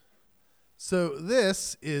So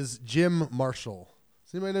this is Jim Marshall.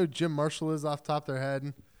 Does anybody know who Jim Marshall is off the top of their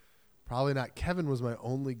head? Probably not. Kevin was my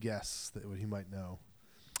only guess that he might know.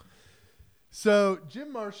 So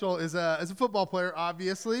Jim Marshall is a football player,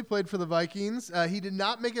 obviously, played for the Vikings. He did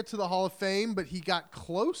not make it to the Hall of Fame, but he got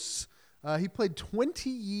close. He played 20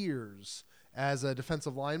 years as a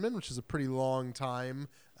defensive lineman, which is a pretty long time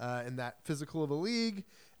in that physical of a league.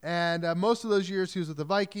 And most of those years he was with the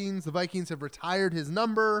Vikings. The Vikings have retired his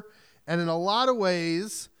number. And in a lot of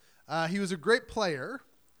ways, he was a great player,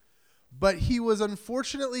 but he was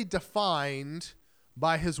unfortunately defined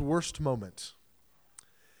by his worst moment.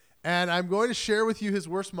 And I'm going to share with you his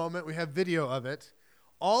worst moment. We have video of it.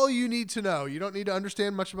 All you need to know, you don't need to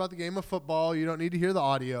understand much about the game of football. You don't need to hear the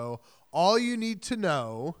audio. All you need to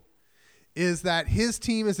know is that his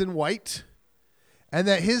team is in white and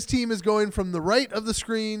that his team is going from the right of the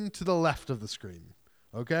screen to the left of the screen.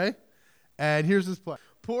 Okay? And here's his play.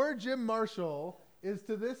 Poor Jim Marshall is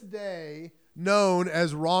to this day known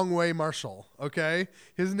as Wrong Way Marshall, okay?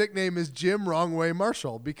 His nickname is Jim Wrong Way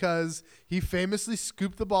Marshall because he famously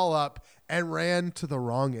scooped the ball up and ran to the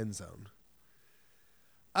wrong end zone.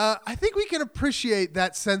 I think we can appreciate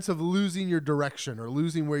that sense of losing your direction or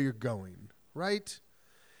losing where you're going, right?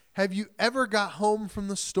 Have you ever got home from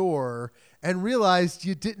the store and realized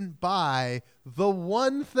you didn't buy the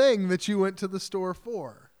one thing that you went to the store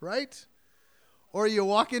for, right? Or you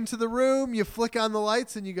walk into the room, you flick on the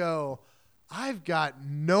lights, and you go, I've got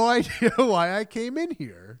no idea why I came in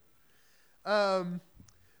here.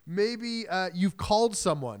 Maybe you've called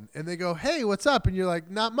someone, and they go, hey, what's up? And you're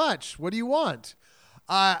like, not much. What do you want?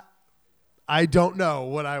 I don't know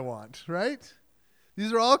what I want, right?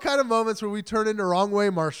 These are all kind of moments where we turn into Wrong Way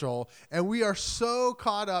Marshall, and we are so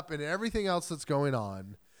caught up in everything else that's going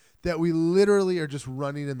on that we literally are just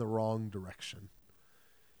running in the wrong direction.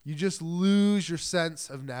 You just lose your sense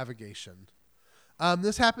of navigation.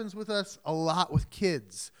 This happens with us a lot with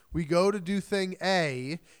kids. We go to do thing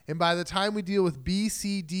A, and by the time we deal with B,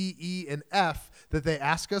 C, D, E, and F that they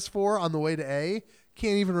ask us for on the way to A,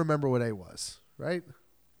 can't even remember what A was, right?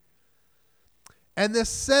 And this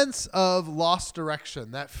sense of lost direction,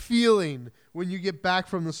 that feeling when you get back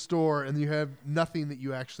from the store and you have nothing that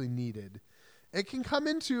you actually needed, it can come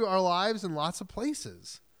into our lives in lots of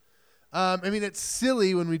places. It's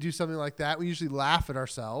silly when we do something like that. We usually laugh at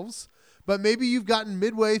ourselves. But maybe you've gotten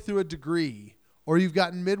midway through a degree, or you've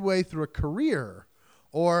gotten midway through a career,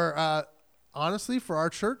 or honestly, for our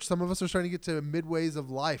church, some of us are starting to get to midways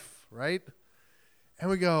of life, right? And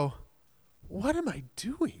we go, what am I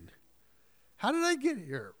doing? How did I get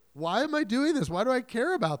here? Why am I doing this? Why do I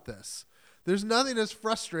care about this? There's nothing as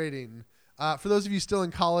frustrating. For those of you still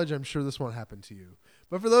in college, I'm sure this won't happen to you.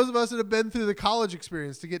 But for those of us that have been through the college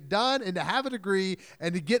experience, to get done and to have a degree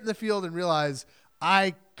and to get in the field and realize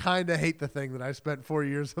I kind of hate the thing that I spent 4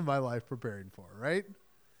 years of my life preparing for, right?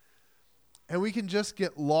 And we can just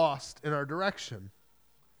get lost in our direction.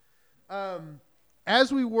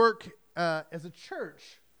 As we work as a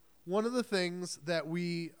church, one of the things that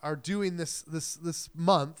we are doing this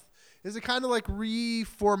month is to kind of like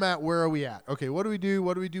reformat where are we at. Okay, what do we do?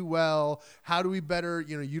 What do we do well? How do we better,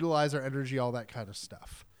 utilize our energy, all that kind of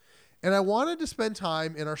stuff. And I wanted to spend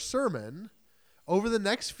time in our sermon over the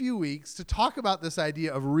next few weeks to talk about this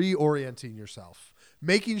idea of reorienting yourself,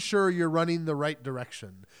 making sure you're running the right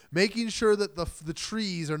direction, making sure that the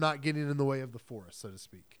trees are not getting in the way of the forest, so to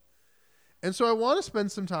speak. And so I want to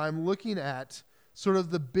spend some time looking at sort of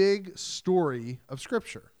the big story of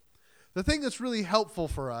Scripture. The thing that's really helpful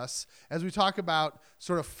for us as we talk about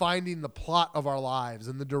sort of finding the plot of our lives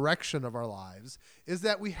and the direction of our lives is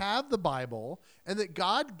that we have the Bible and that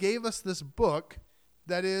God gave us this book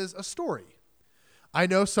that is a story. I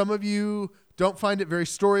know some of you don't find it very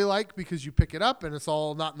story-like because you pick it up and it's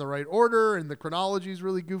all not in the right order and the chronology is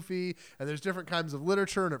really goofy and there's different kinds of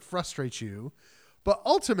literature and it frustrates you. But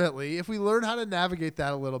ultimately, if we learn how to navigate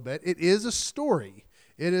that a little bit, it is a story.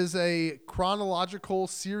 It is a chronological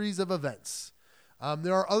series of events.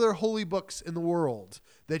 There are other holy books in the world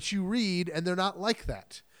that you read, and they're not like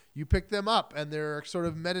that. You pick them up, and they're sort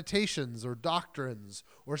of meditations or doctrines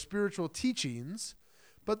or spiritual teachings,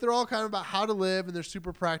 but they're all kind of about how to live, and they're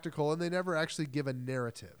super practical, and they never actually give a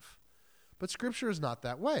narrative. But Scripture is not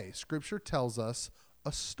that way. Scripture tells us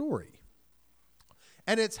a story.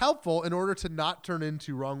 And it's helpful in order to not turn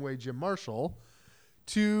into Wrong Way Jim Marshall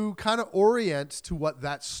to kind of orient to what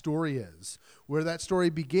that story is, where that story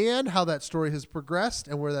began, how that story has progressed,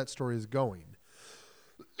 and where that story is going.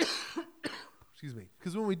 Excuse me.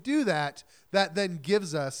 Because when we do that, that then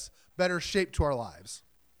gives us better shape to our lives.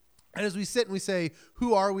 And as we sit and we say,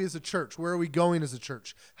 who are we as a church? Where are we going as a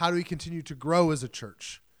church? How do we continue to grow as a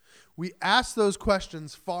church? we ask those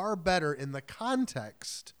questions far better in the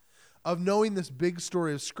context of knowing this big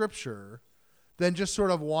story of Scripture than just sort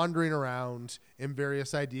of wandering around in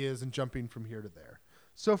various ideas and jumping from here to there.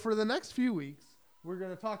 So for the next few weeks, we're going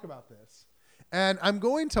to talk about this. And I'm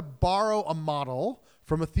going to borrow a model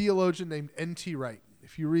from a theologian named N.T. Wright.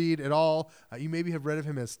 If you read at all, you maybe have read of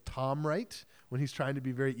him as Tom Wright. When he's trying to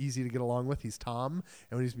be very easy to get along with, he's Tom.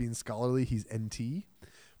 And when he's being scholarly, he's N.T.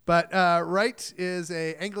 But Wright is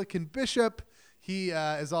an Anglican bishop. He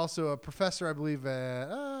is also a professor, I believe, at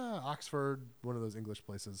Oxford, one of those English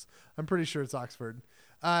places. I'm pretty sure it's Oxford.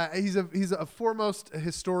 He's a foremost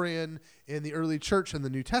historian in the early church and the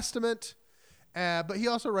New Testament. But he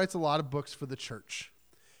also writes a lot of books for the church.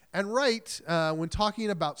 And Wright, when talking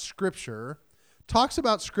about Scripture, talks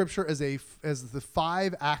about Scripture as the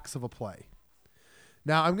 5 acts of a play.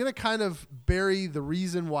 Now, I'm going to kind of bury the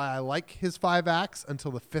reason why I like his 5 acts until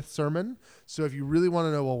the 5th sermon. So if you really want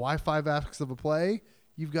to know, well, why 5 acts of a play,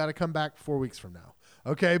 you've got to come back 4 weeks from now.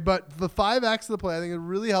 Okay, but the 5 acts of the play, I think, is a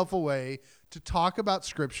really helpful way to talk about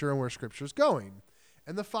Scripture and where Scripture is going.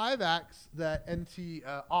 And the 5 acts that NT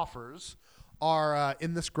offers are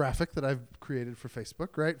in this graphic that I've created for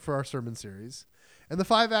Facebook, right, for our sermon series. And the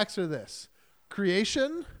 5 acts are this: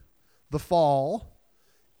 creation, the fall,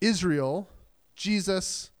 Israel,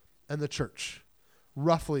 Jesus, and the church.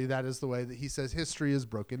 Roughly, that is the way that he says history is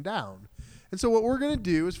broken down. And so what we're going to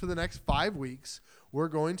do is for the next 5 weeks, we're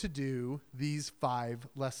going to do these 5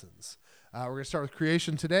 lessons. We're going to start with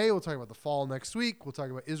creation today. We'll talk about the fall next week. We'll talk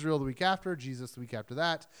about Israel the week after, Jesus the week after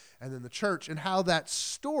that, and then the church, and how that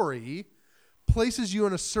story places you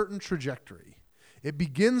on a certain trajectory. It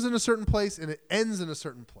begins in a certain place and it ends in a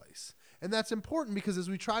certain place. And that's important because as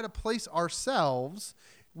we try to place ourselves,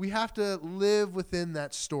 we have to live within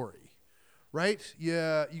that story, right?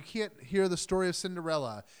 You can't hear the story of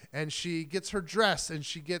Cinderella and she gets her dress and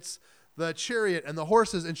she gets the chariot and the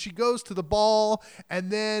horses and she goes to the ball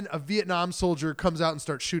and then a Vietnam soldier comes out and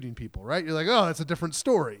starts shooting people, right? You're like, oh, that's a different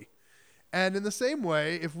story. And in the same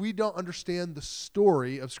way, if we don't understand the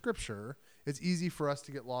story of Scripture, it's easy for us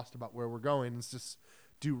to get lost about where we're going and just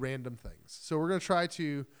do random things. So we're going to try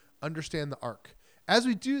to understand the arc. As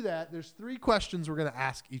we do that, there's 3 questions we're going to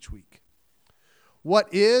ask each week. What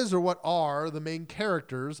is or what are the main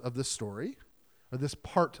characters of this story, or this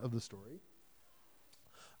part of the story?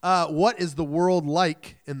 What is the world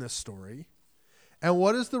like in this story? And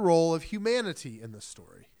what is the role of humanity in this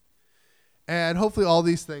story? And hopefully all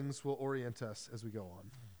these things will orient us as we go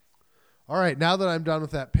on. All right, now that I'm done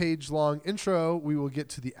with that page-long intro, we will get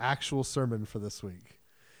to the actual sermon for this week.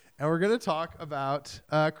 And we're going to talk about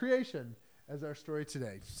creation as our story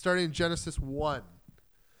today, starting in Genesis 1.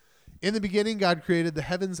 In the beginning, God created the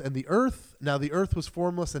heavens and the earth. Now the earth was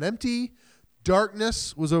formless and empty.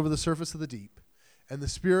 Darkness was over the surface of the deep, and the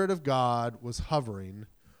Spirit of God was hovering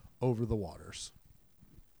over the waters.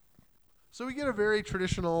 So we get a very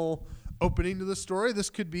traditional opening to the story. This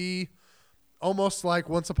could be almost like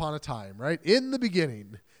Once Upon a Time, right? In the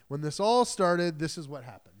beginning, when this all started, this is what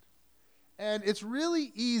happened. And it's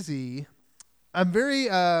really easy.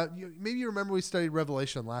 Maybe you remember we studied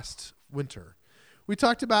Revelation last winter. We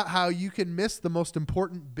talked about how you can miss the most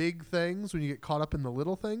important big things when you get caught up in the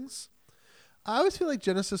little things. I always feel like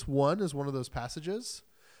Genesis 1 is one of those passages.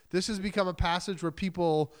 This has become a passage where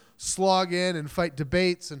people slog in and fight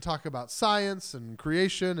debates and talk about science and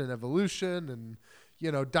creation and evolution and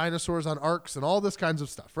dinosaurs on arcs and all this kinds of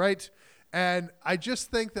stuff, right? And I just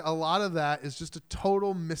think that a lot of that is just a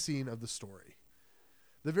total missing of the story.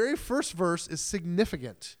 The very first verse is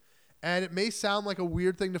significant, and it may sound like a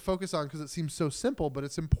weird thing to focus on because it seems so simple, but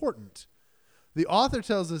it's important. The author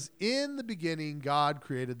tells us, in the beginning, God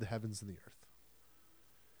created the heavens and the earth.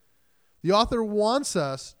 The author wants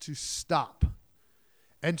us to stop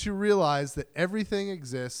and to realize that everything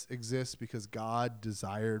exists because God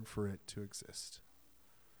desired for it to exist.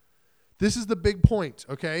 This is the big point,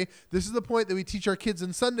 okay? This is the point that we teach our kids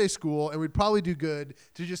in Sunday school, and we'd probably do good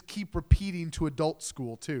to just keep repeating to adult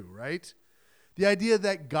school too, right? The idea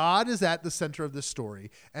that God is at the center of this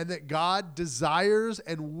story and that God desires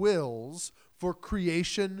and wills for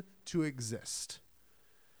creation to exist.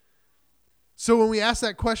 So when we ask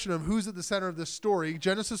that question of who's at the center of this story,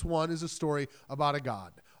 Genesis 1 is a story about a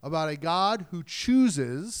God who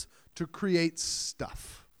chooses to create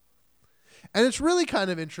stuff. And it's really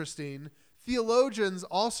kind of interesting. Theologians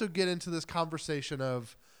also get into this conversation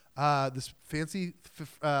of this fancy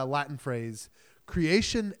Latin phrase,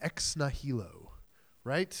 creation ex nihilo,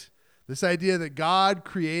 right? This idea that God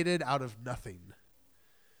created out of nothing.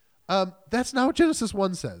 That's not what Genesis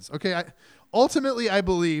 1 says. Okay, ultimately, I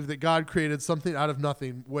believe that God created something out of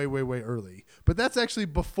nothing way, way, way early. But that's actually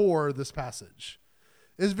before this passage.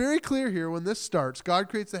 It's very clear here when this starts. God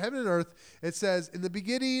creates the heaven and earth. It says, in the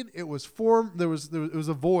beginning, it was formed. It was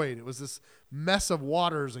a void. It was this mess of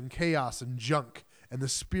waters and chaos and junk. And the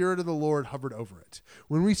Spirit of the Lord hovered over it.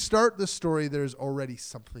 When we start the story, there's already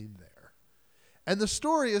something there. And the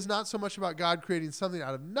story is not so much about God creating something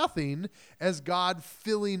out of nothing as God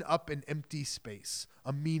filling up an empty space,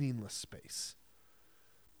 a meaningless space.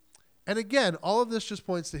 And again, all of this just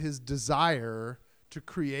points to his desire to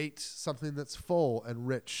create something that's full and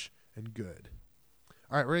rich and good.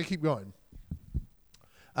 All right, we're going to keep going.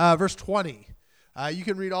 Verse 20. You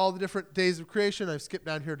can read all the different days of creation. I've skipped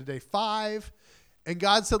down here to day 5. And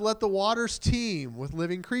God said, let the waters teem with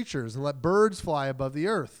living creatures and let birds fly above the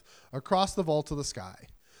earth across the vault of the sky.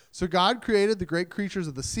 So God created the great creatures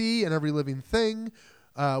of the sea and every living thing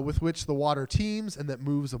with which the water teems and that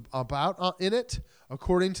moves about in it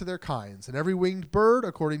according to their kinds, and every winged bird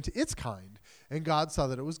according to its kind. And God saw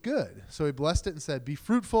that it was good. So he blessed it and said, be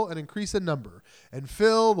fruitful and increase in number, and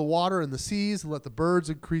fill the water in the seas, and let the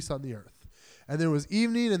birds increase on the earth. And there was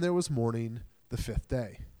evening and there was morning, the 5th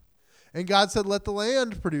day. And God said, let the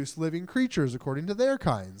land produce living creatures according to their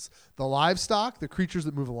kinds, the livestock, the creatures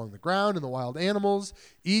that move along the ground, and the wild animals,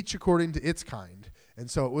 each according to its kind.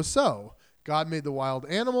 And so it was so. God made the wild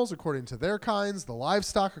animals according to their kinds, the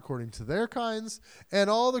livestock according to their kinds, and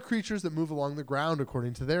all the creatures that move along the ground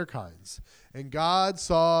according to their kinds. And God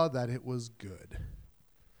saw that it was good.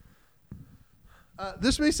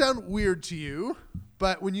 This may sound weird to you,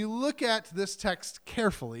 but when you look at this text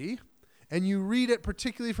carefully, and you read it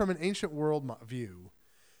particularly from an ancient world view,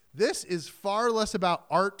 this is far less about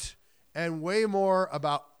art and way more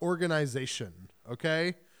about organization,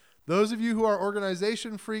 okay? Those of you who are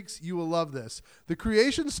organization freaks, you will love this. The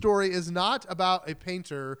creation story is not about a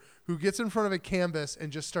painter who gets in front of a canvas and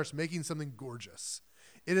just starts making something gorgeous.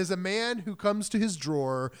 It is a man who comes to his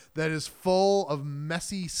drawer that is full of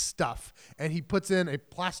messy stuff, and he puts in a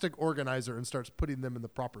plastic organizer and starts putting them in the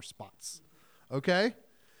proper spots, okay?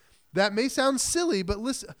 That may sound silly, but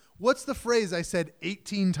listen, what's the phrase I said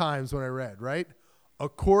 18 times when I read, right?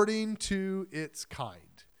 According to its kind.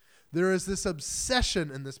 There is this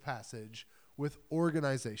obsession in this passage with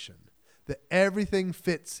organization, that everything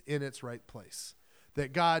fits in its right place.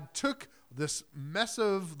 That God took this mess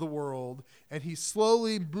of the world and he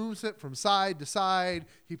slowly moves it from side to side.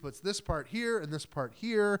 He puts this part here and this part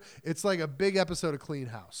here. It's like a big episode of Clean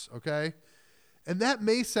House, okay? And that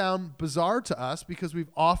may sound bizarre to us because we've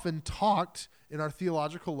often talked in our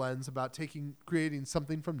theological lens about creating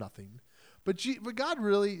something from nothing. But what God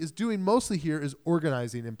really is doing mostly here is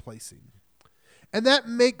organizing and placing. And that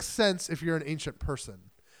makes sense if you're an ancient person.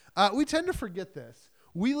 We tend to forget this.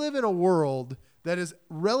 We live in a world that is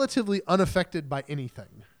relatively unaffected by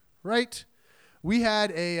anything, right? We had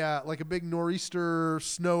a big nor'easter,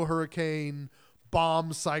 snow hurricane,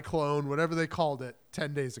 bomb cyclone, whatever they called it,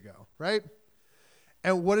 10 days ago, right?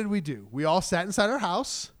 And what did we do? We all sat inside our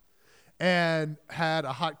house and had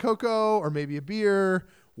a hot cocoa or maybe a beer,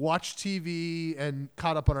 watched TV, and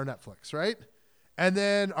caught up on our Netflix, right? And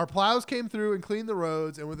then our plows came through and cleaned the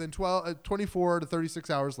roads, and within 24 to 36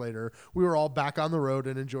 hours later, we were all back on the road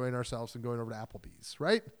and enjoying ourselves and going over to Applebee's,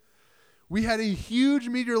 right? We had a huge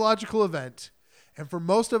meteorological event, and for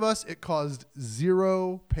most of us, it caused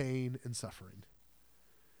zero pain and suffering.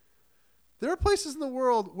 There are places in the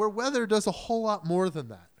world where weather does a whole lot more than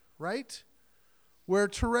that, right? Where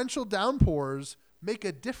torrential downpours make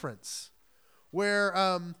a difference. Where,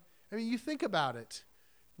 you think about it.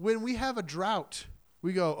 When we have a drought,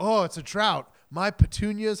 we go, oh, it's a drought. My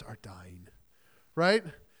petunias are dying, right?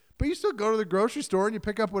 But you still go to the grocery store and you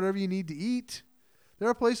pick up whatever you need to eat. There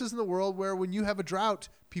are places in the world where when you have a drought,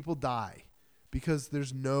 people die because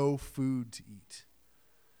there's no food to eat.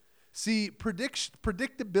 See,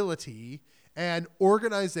 predictability and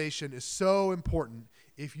organization is so important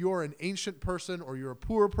if you're an ancient person or you're a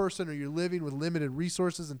poor person or you're living with limited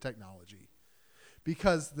resources and technology.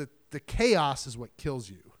 Because the chaos is what kills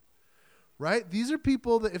you, right? These are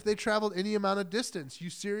people that if they traveled any amount of distance,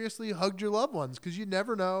 you seriously hugged your loved ones because you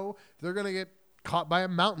never know if they're going to get caught by a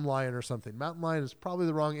mountain lion or something. Mountain lion is probably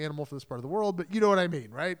the wrong animal for this part of the world, but you know what I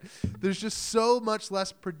mean, right? There's just so much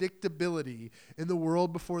less predictability in the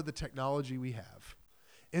world before the technology we have.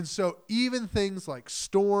 And so even things like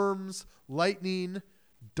storms, lightning,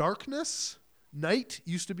 darkness, night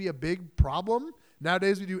used to be a big problem.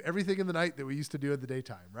 Nowadays, we do everything in the night that we used to do in the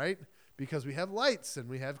daytime, right? Because we have lights and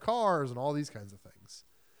we have cars and all these kinds of things.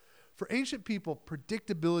 For ancient people,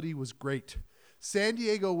 predictability was great. San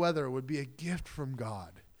Diego weather would be a gift from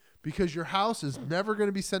God because your house is never going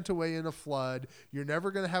to be sent away in a flood. You're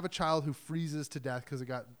never going to have a child who freezes to death because it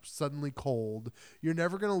got suddenly cold. You're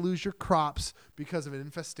never going to lose your crops because of an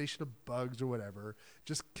infestation of bugs or whatever.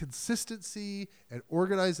 Just consistency and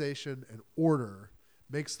organization and order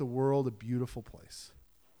makes the world a beautiful place.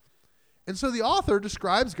 And so the author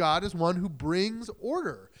describes God as one who brings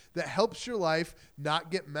order that helps your life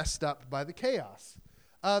not get messed up by the chaos.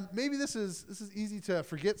 Maybe this is easy to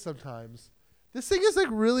forget sometimes. This thing is like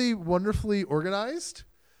really wonderfully organized.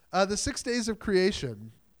 The 6 days of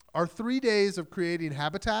creation are 3 days of creating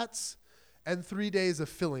habitats and 3 days of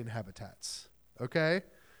filling habitats. Okay?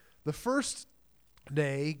 The first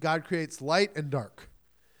day, God creates light and dark.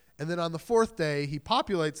 And then on the fourth day, he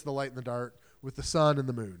populates the light and the dark with the sun and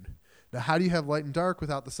the moon. Now, how do you have light and dark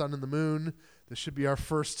without the sun and the moon? This should be our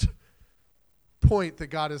first point, that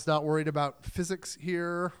God is not worried about physics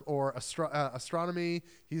here or astronomy.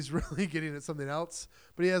 He's really getting at something else.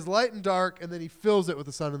 But he has light and dark, and then he fills it with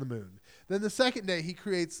the sun and the moon. Then the second day, he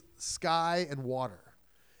creates sky and water.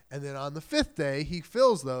 And then on the fifth day, he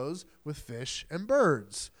fills those with fish and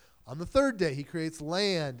birds. On the third day, he creates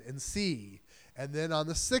land and sea. And then on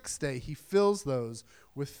the sixth day, he fills those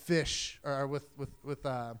with fish, or with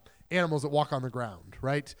animals that walk on the ground,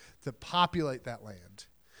 right, to populate that land.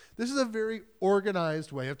 This is a very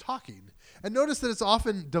organized way of talking. And notice that it's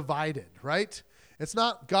often divided, right? It's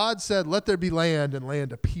not God said, let there be land, and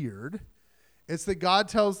land appeared. It's that God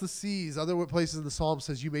tells the seas, other places in the Psalm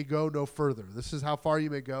says, you may go no further. This is how far you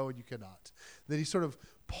may go, and you cannot. Then he sort of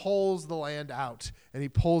pulls the land out, and he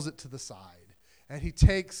pulls it to the side. And he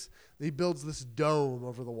builds this dome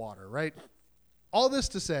over the water, right? All this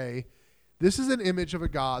to say, this is an image of a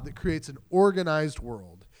God that creates an organized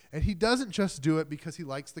world. And he doesn't just do it because he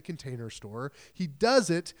likes the Container Store. He does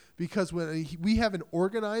it because when we have an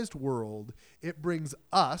organized world, it brings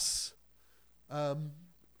us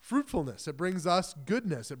fruitfulness. It brings us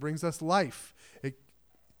goodness. It brings us life. It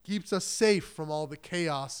keeps us safe from all the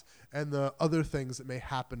chaos and the other things that may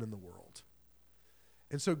happen in the world.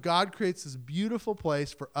 And so God creates this beautiful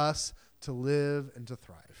place for us to live and to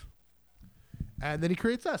thrive. And then he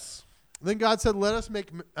creates us. Then God said, let us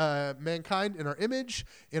make mankind in our image,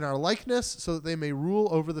 in our likeness, so that they may rule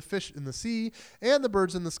over the fish in the sea and the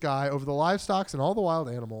birds in the sky, over the livestock and all the wild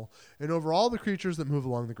animal, and over all the creatures that move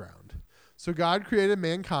along the ground. So God created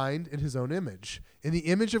mankind in his own image. In the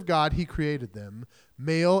image of God, he created them.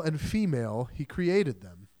 Male and female, he created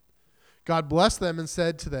them. God blessed them and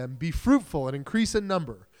said to them, be fruitful and increase in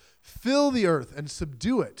number. Fill the earth and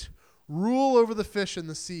subdue it. Rule over the fish in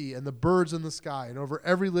the sea and the birds in the sky and over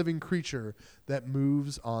every living creature that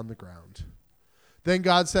moves on the ground. Then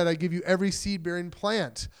God said, I give you every seed-bearing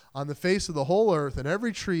plant on the face of the whole earth and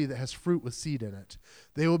every tree that has fruit with seed in it.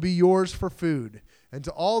 They will be yours for food. And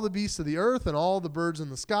to all the beasts of the earth and all the birds in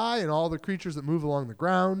the sky and all the creatures that move along the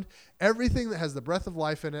ground, everything that has the breath of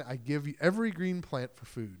life in it, I give you every green plant for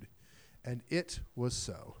food. And it was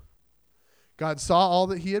so. God saw all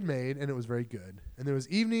that he had made, and it was very good. And there was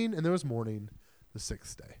evening, and there was morning, the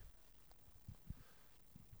sixth day.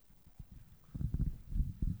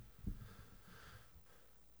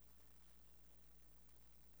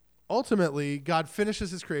 Ultimately, God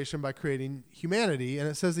finishes his creation by creating humanity, and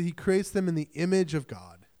it says that he creates them in the image of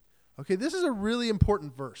God. Okay, this is a really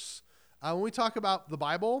important verse. When we talk about the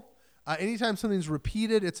Bible, anytime something's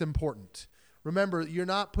repeated, it's important. Remember, you're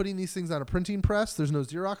not putting these things on a printing press. There's no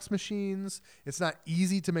Xerox machines. It's not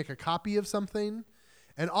easy to make a copy of something.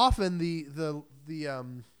 And often the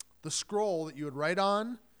scroll that you would write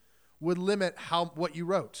on would limit what you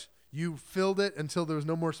wrote. You filled it until there was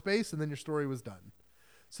no more space, and then your story was done.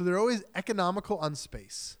 So they're always economical on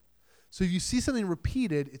space. So if you see something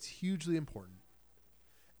repeated, it's hugely important.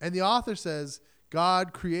 And the author says,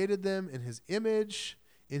 God created them in his image.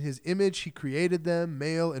 In his image, he created them,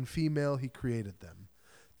 male and female, he created them.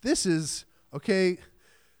 This is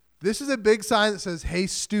a big sign that says, hey,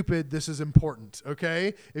 stupid, this is important,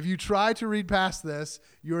 okay? If you try to read past this,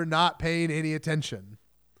 you're not paying any attention.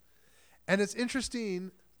 And it's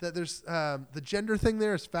interesting that there's the gender thing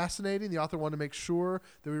there is fascinating. The author wanted to make sure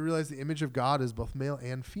that we realize the image of God is both male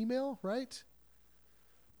and female, right?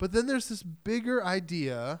 But then there's this bigger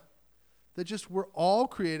idea that just we're all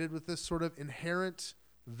created with this sort of inherent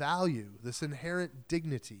value, this inherent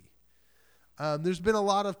dignity. There's been a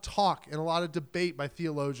lot of talk and a lot of debate by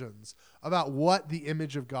theologians about what the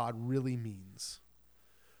image of God really means.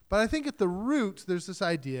 But I think at the root, there's this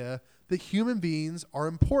idea that human beings are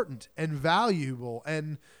important and valuable,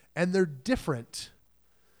 and they're different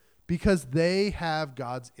because they have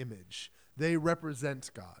God's image. They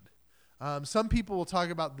represent God. Some people will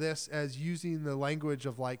talk about this as using the language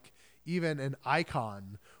of like even an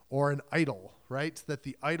icon or an idol, right? That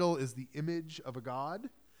the idol is the image of a god,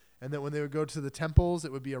 and that when they would go to the temples,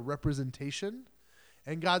 it would be a representation.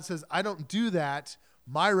 And God says, I don't do that.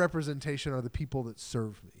 My representation are the people that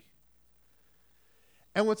serve me.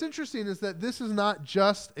 And what's interesting is that this is not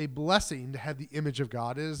just a blessing to have the image of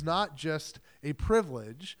God. It is not just a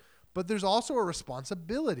privilege, but there's also a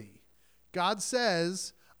responsibility. God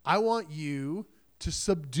says, I want you to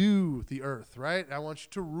subdue the earth, right? I want you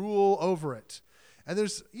to rule over it. And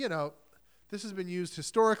there's, this has been used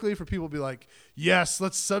historically for people to be like, yes,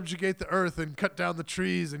 let's subjugate the earth and cut down the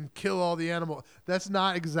trees and kill all the animals. That's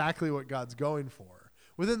not exactly what God's going for.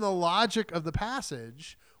 Within the logic of the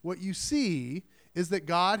passage, what you see is that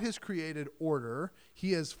God has created order.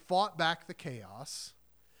 He has fought back the chaos.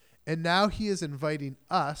 And now he is inviting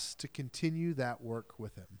us to continue that work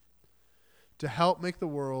with him, to help make the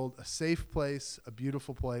world a safe place, a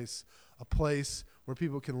beautiful place, a place where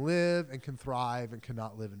people can live and can thrive and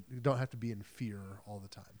cannot live in, you don't have to be in fear all the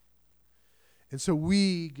time. And so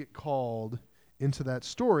we get called into that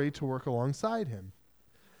story to work alongside him.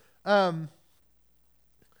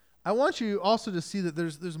 I want you also to see that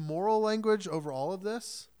there's moral language over all of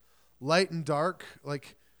this. Light and dark,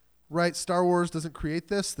 right? Star Wars doesn't create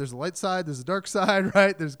this. There's a light side, there's a dark side,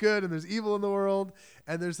 right? There's good and there's evil in the world.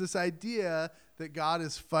 And there's this idea that God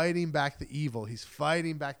is fighting back the evil. He's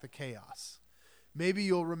fighting back the chaos. Maybe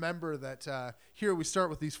you'll remember that here we start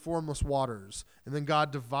with these formless waters, and then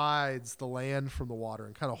God divides the land from the water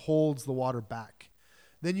and kind of holds the water back.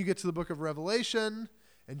 Then you get to the book of Revelation,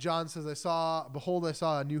 and John says, Behold, I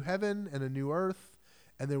saw a new heaven and a new earth,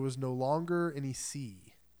 and there was no longer any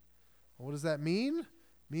sea. Well, what does that mean? It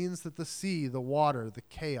means that the sea, the water, the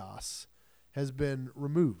chaos has been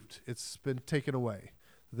removed. It's been taken away.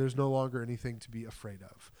 There's no longer anything to be afraid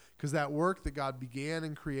of. Because that work that God began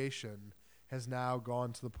in creation has now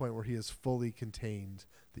gone to the point where he has fully contained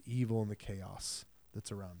the evil and the chaos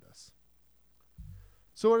that's around us.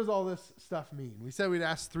 So what does all this stuff mean? We said we'd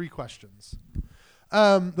ask 3 questions.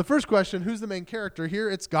 The first question, who's the main character? Here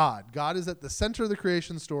it's God. God is at the center of the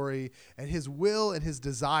creation story, and his will and his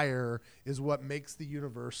desire is what makes the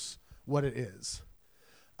universe what it is.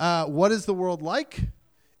 What is the world like?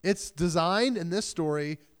 It's designed in this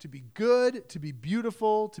story to be good, to be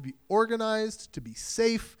beautiful, to be organized, to be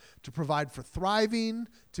safe, to provide for thriving,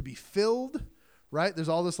 to be filled, right? There's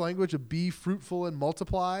all this language of be fruitful and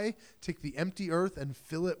multiply. Take the empty earth and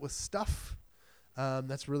fill it with stuff.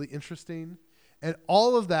 That's really interesting. And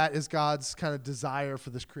all of that is God's kind of desire for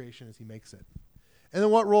this creation as he makes it. And then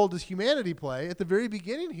what role does humanity play? At the very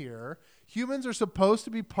beginning here, humans are supposed to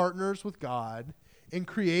be partners with God in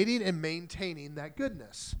creating and maintaining that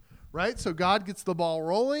goodness, right? So God gets the ball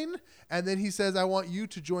rolling, and then he says, I want you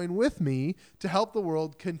to join with me to help the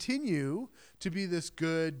world continue to be this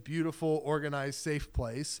good, beautiful, organized, safe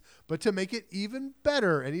place, but to make it even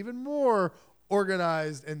better and even more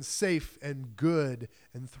organized and safe and good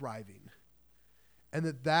and thriving. And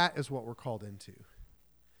that is what we're called into.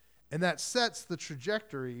 And that sets the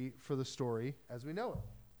trajectory for the story as we know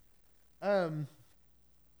it.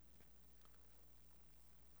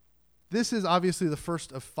 This is obviously the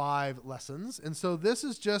first of 5 lessons. And so this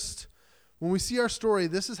is just, when we see our story,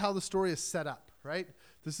 this is how the story is set up, right?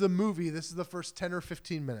 This is a movie. This is the first 10 or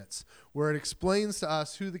 15 minutes where it explains to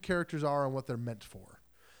us who the characters are and what they're meant for.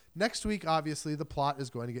 Next week, obviously, the plot is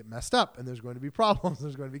going to get messed up, and there's going to be problems.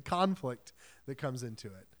 There's going to be conflict that comes into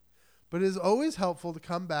it. But it is always helpful to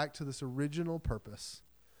come back to this original purpose,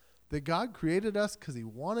 that God created us because he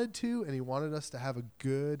wanted to, and he wanted us to have a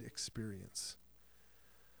good experience.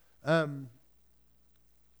 I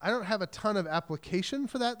don't have a ton of application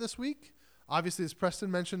for that this week. Obviously, as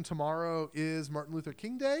Preston mentioned, tomorrow is Martin Luther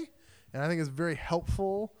King Day, and I think it's very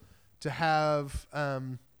helpful to have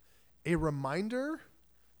a reminder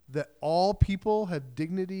that all people have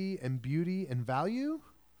dignity and beauty and value,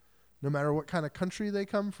 no matter what kind of country they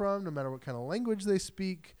come from, no matter what kind of language they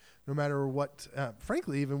speak, no matter what,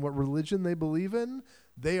 frankly, even what religion they believe in,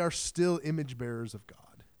 they are still image bearers of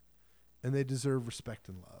God, and they deserve respect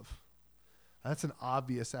and love. That's an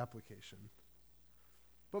obvious application.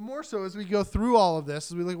 But more so, as we go through all of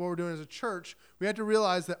this, as we look at what we're doing as a church, we have to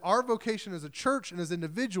realize that our vocation as a church and as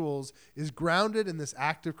individuals is grounded in this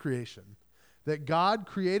act of creation. That God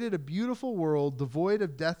created a beautiful world devoid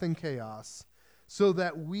of death and chaos so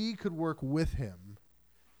that we could work with him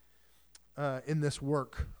in this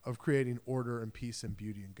work of creating order and peace and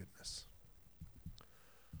beauty and goodness.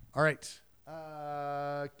 All right.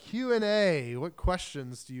 Q&A. What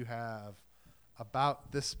questions do you have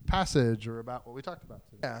about this passage or about what we talked about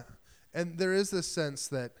today? Yeah. And there is this sense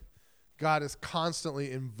that God is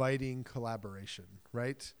constantly inviting collaboration,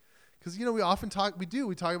 right? Because, we often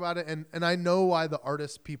we talk about it, and I know why the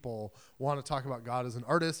artist people want to talk about God as an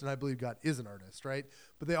artist, and I believe God is an artist, right?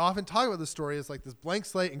 But they often talk about the story as like this blank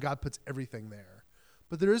slate, and God puts everything there.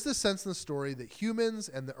 But there is this sense in the story that humans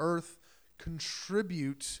and the earth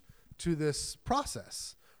contribute to this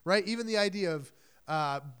process, right? Even the idea of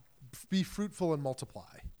be fruitful and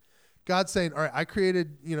multiply. God's saying, all right, I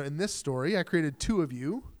created, in this story, I created 2 of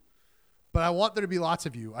you, but I want there to be lots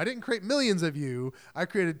of you. I didn't create millions of you. I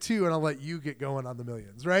created 2, and I'll let you get going on the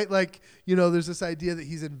millions, right? Like, there's this idea that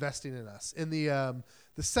he's investing in us. In the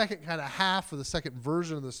second kind of half, or the second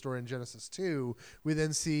version of the story in Genesis 2, we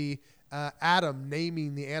then see Adam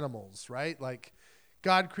naming the animals, right? Like,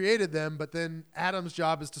 God created them, but then Adam's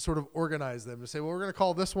job is to sort of organize them, to say, well, we're going to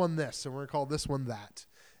call this one this, and we're going to call this one that.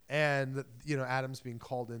 And, Adam's being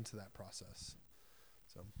called into that process.